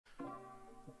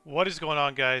What is going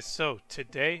on, guys? So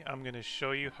today I'm going to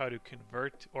show you how to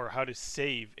convert or how to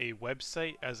save a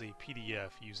website as a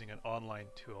PDF using an online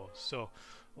tool. So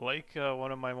like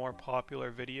one of my more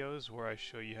popular videos where I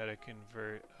show you how to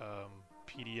convert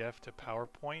PDF to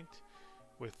PowerPoint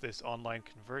with this online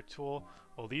convert tool,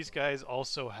 well, these guys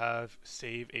also have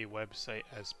save a website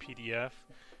as PDF.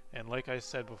 And like I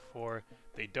said before,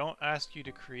 they don't ask you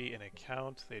to create an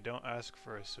account, they don't ask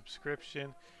for a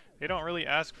subscription, they don't really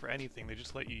ask for anything. They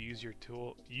just let you use your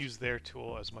tool, use their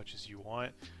tool as much as you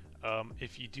want.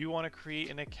 If you do want to create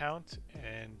an account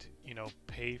and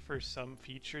pay for some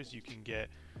features, you can get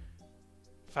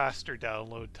faster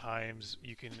download times.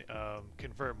 You can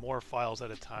convert more files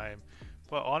at a time.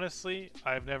 But honestly,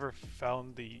 I've never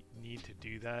found the need to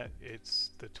do that.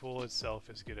 The tool itself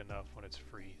is good enough when it's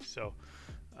free. So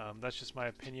that's just my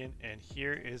opinion, and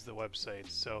here is the website.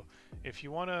 So if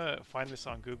you want to find this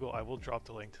on Google, I will drop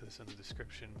the link to this in the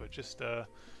description, but just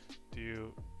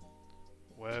do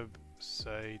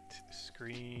website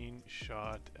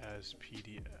screenshot as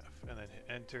PDF and then hit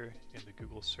enter in the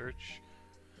Google search.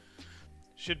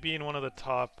 Should be in one of the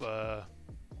top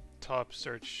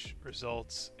search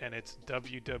results, and it's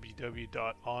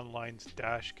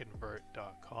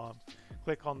www.online-convert.com.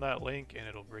 Click on that link and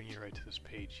it'll bring you right to this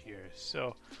page here.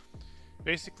 So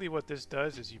basically what this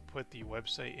does is you put the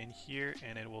website in here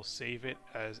and it will save it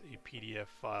as a PDF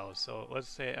file. So let's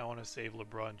say I want to save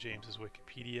LeBron James's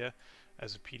Wikipedia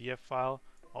as a PDF file.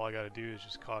 All I got to do is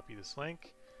just copy this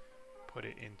link, put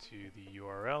it into the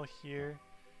URL here,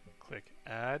 click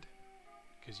add,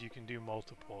 because you can do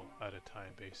multiple at a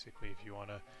time basically if you want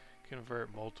to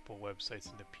convert multiple websites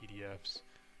into PDFs.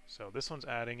 So this one's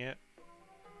adding it,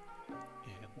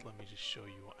 and let me just show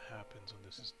you what happens when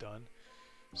this is done.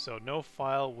 So no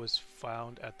file was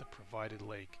found at the provided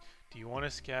link. Do you want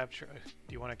to capture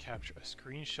a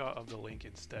screenshot of the link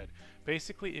instead?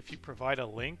 Basically, if you provide a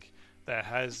link that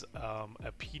has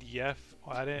a PDF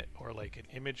on it or like an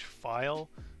image file,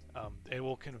 it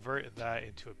will convert that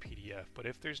into a PDF. But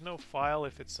if there's no file,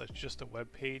 if it's just a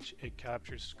web page, it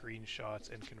captures screenshots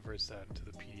and converts that into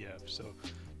the PDF. So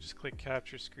just click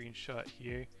capture screenshot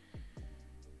here,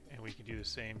 and we can do the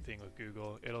same thing with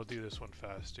Google. It'll do this one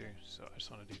faster, so I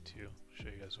just want to do two, show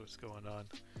you guys what's going on.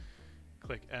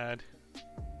 Click add.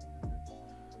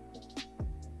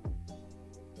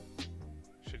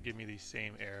 Should give me the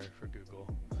same error for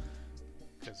Google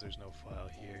because there's no file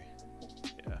here.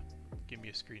 Yeah, give me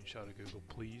a screenshot of Google,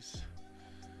 please.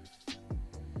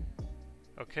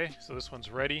 Okay, so this one's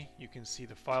ready. You can see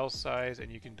the file size and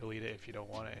you can delete it if you don't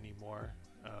want it anymore.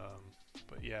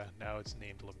 But yeah, now it's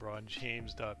named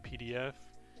LeBronJames.pdf,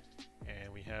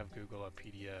 and we have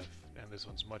Google.pdf, and this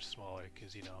one's much smaller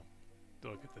because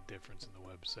look at the difference in the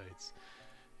websites.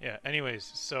 Yeah,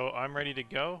 anyways, so I'm ready to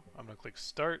go. I'm gonna click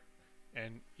start,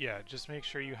 and yeah, just make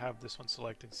sure you have this one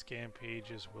selected. Scan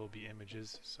pages will be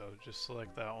images, so just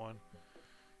select that one,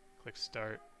 click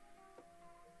start,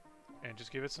 and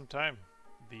just give it some time.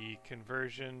 The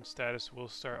conversion status will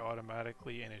start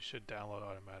automatically, and it should download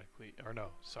automatically. Or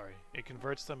no, sorry, it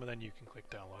converts them and then you can click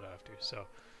download after. So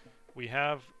we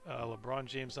have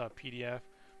LeBronJames.pdf.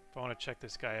 If I want to check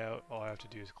this guy out, all I have to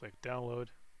do is click download.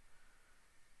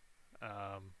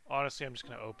 Honestly, I'm just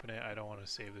going to open it. I don't want to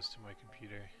save this to my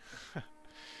computer.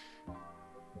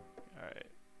 Alright.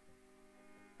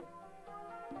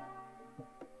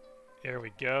 There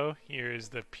we go. Here is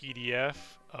the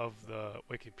PDF of the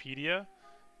Wikipedia.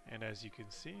 And as you can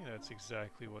see, that's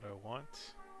exactly what I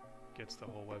want. Gets the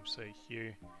whole website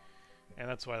here. And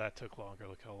that's why that took longer.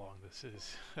 Look how long this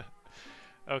is.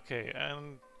 Okay,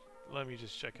 and let me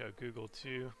just check out Google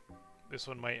too. This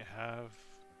one might have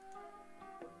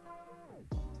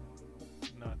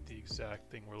not the exact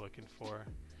thing we're looking for.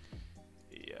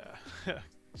 Yeah,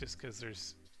 just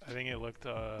because I think it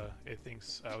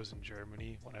thinks I was in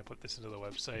Germany when I put this into the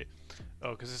website.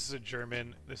 Oh, because this is a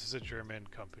German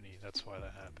company. That's why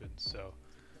that happened. So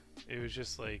it was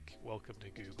just like, welcome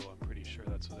to Google. I'm pretty sure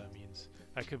that's what that means.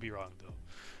 I could be wrong though.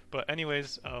 But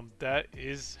anyways, that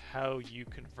is how you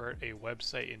convert a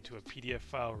website into a PDF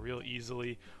file real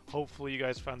easily. Hopefully you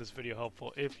guys found this video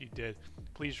helpful. If you did,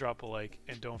 please drop a like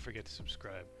and don't forget to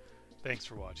subscribe. Thanks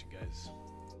for watching, guys.